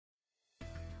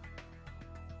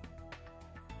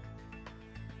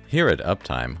Here at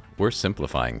Uptime, we're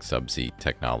simplifying subsea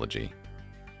technology.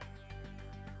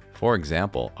 For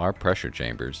example, our pressure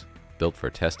chambers, built for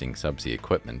testing subsea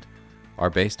equipment, are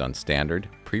based on standard,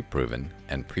 pre-proven,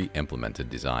 and pre-implemented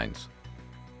designs.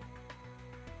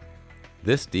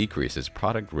 This decreases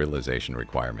product realization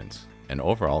requirements and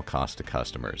overall cost to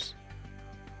customers.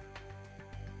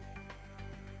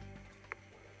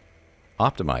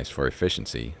 Optimized for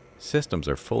efficiency, systems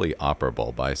are fully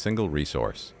operable by a single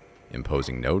resource,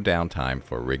 imposing no downtime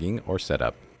for rigging or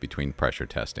setup between pressure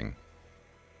testing.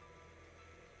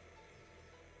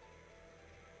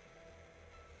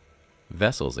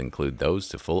 Vessels include those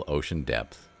to full ocean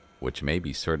depth, which may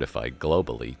be certified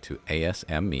globally to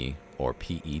ASME or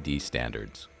PED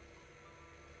standards.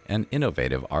 An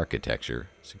innovative architecture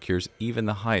secures even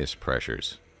the highest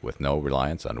pressures with no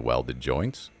reliance on welded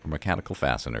joints or mechanical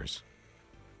fasteners.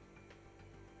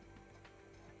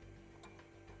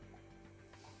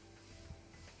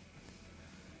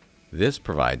 This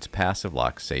provides passive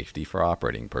lock safety for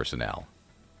operating personnel,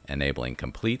 enabling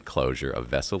complete closure of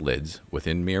vessel lids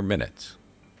within mere minutes.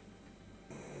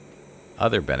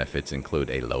 Other benefits include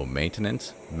a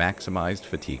low-maintenance, maximized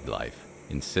fatigue life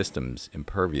in systems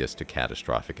impervious to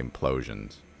catastrophic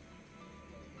implosions.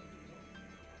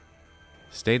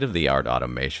 State-of-the-art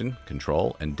automation,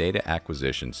 control, and data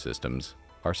acquisition systems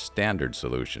are standard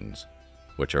solutions,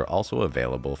 which are also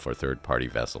available for third-party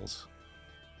vessels.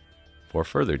 For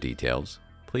further details,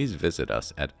 please visit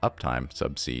us at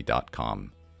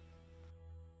uptimesubsea.com.